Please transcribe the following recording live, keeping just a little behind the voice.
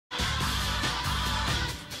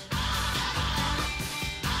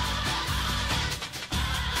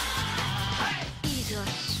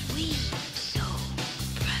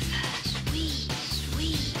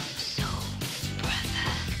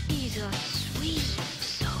Hey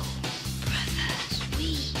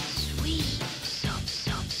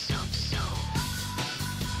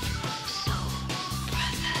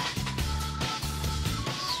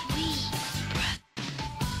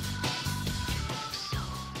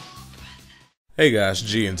guys,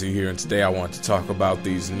 GNT here, and today I want to talk about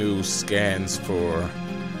these new scans for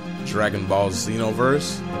Dragon Ball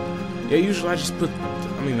Xenoverse. Yeah, usually I just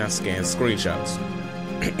not scans, screenshots.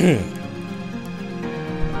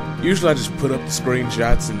 Usually I just put up the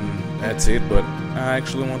screenshots and that's it, but I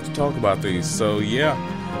actually want to talk about these. So yeah,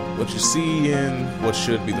 what you see in what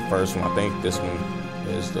should be the first one, I think this one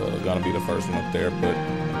is gonna be the first one up there, but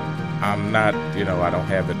I'm not, I don't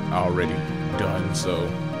have it already done, so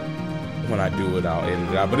when I do it, I'll edit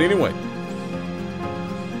it out. But anyway,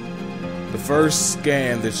 the first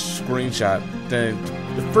scan, this screenshot, the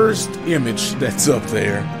first image that's up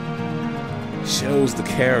there shows the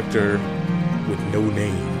character with no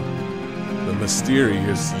name, the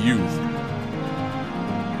mysterious youth,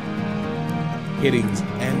 hitting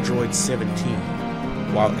Android 17,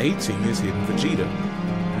 while 18 is hitting Vegeta.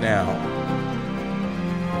 Now,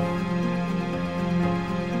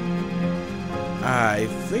 I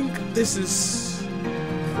think this is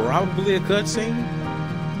probably a cutscene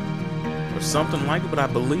or something like it, but I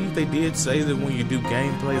believe they did say that when you do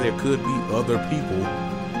gameplay, there could be other people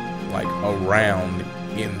like around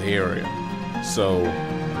in the area. So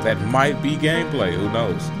that might be gameplay, who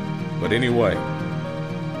knows? But anyway,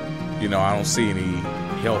 I don't see any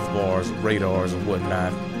health bars, radars, and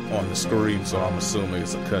whatnot on the screen, so I'm assuming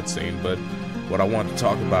it's a cutscene. But what I want to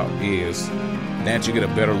talk about is, now that you get a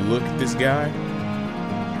better look at this guy,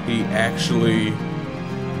 he actually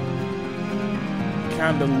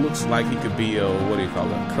kind of looks like he could be a,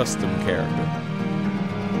 a custom character.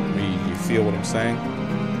 I mean, you feel what I'm saying?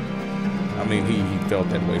 I mean, he felt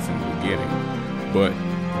that way from the beginning. But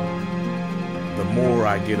the more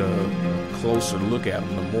I get a closer look at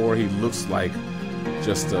him, the more he looks like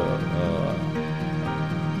just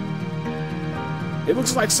it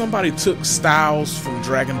looks like somebody took styles from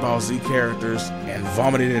Dragon Ball Z characters and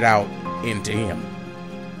vomited it out into him.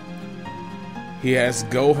 He has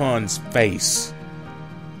Gohan's face,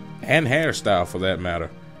 and hairstyle for that matter,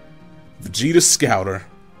 Vegeta's scouter,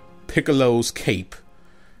 Piccolo's cape,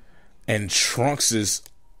 and Trunks'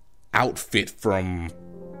 outfit from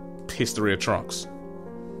History of Trunks.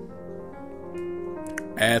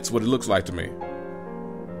 That's what it looks like to me.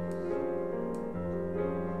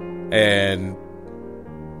 And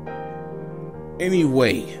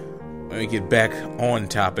anyway, let me get back on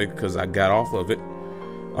topic because I got off of it.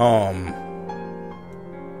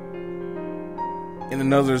 In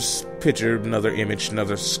another picture, another image,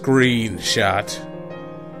 another screenshot,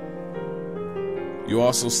 you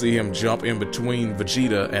also see him jump in between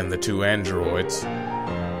Vegeta and the two androids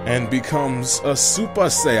and becomes a Super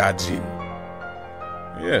Saiyajin.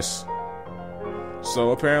 Yes.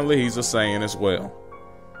 So apparently he's a Saiyan as well.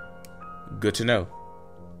 Good to know.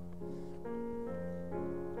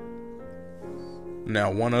 Now,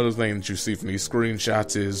 one other thing that you see from these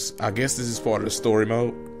screenshots is, I guess this is part of the story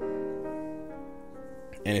mode.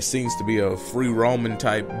 And it seems to be a free roaming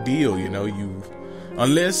type deal,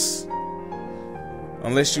 unless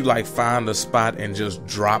you like find a spot and just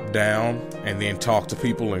drop down and then talk to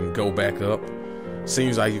people and go back up.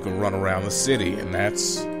 Seems like you can run around the city, and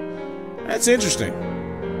that's interesting.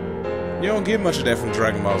 You don't get much of that from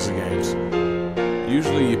Dragon Ball Z games.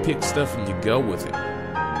 Usually you pick stuff and you go with it,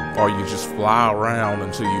 or you just fly around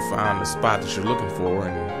until you find the spot that you're looking for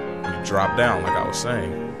and you drop down, like I was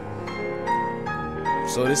saying.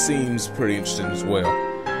 So this seems pretty interesting as well.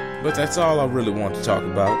 But that's all I really want to talk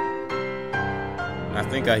about. I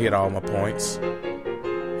think I hit all my points.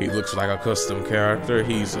 He looks like a custom character.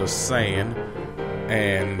 He's a Saiyan.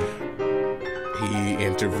 And he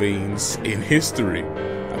intervenes in history.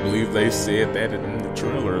 I believe they said that in the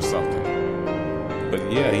trailer or something.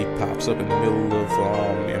 But yeah, he pops up in the middle of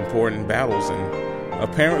important battles and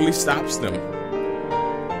apparently stops them.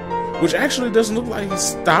 Which actually doesn't look like he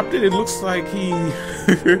stopped it. It looks like he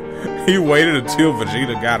he waited until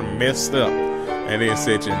Vegeta got messed up and then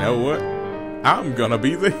said, you know what? I'm gonna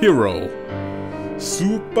be the hero.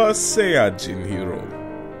 Super Saiyajin hero.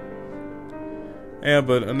 Yeah,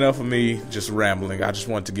 but enough of me just rambling. I just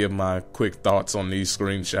want to give my quick thoughts on these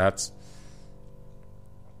screenshots.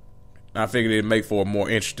 I figured it'd make for a more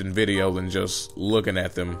interesting video than just looking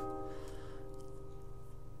at them.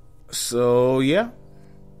 So yeah,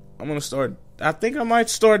 I think I might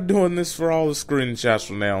start doing this for all the screenshots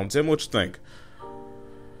from now on. Tell me what you think.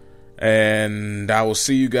 And I will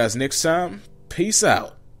see you guys next time. Peace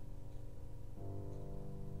out.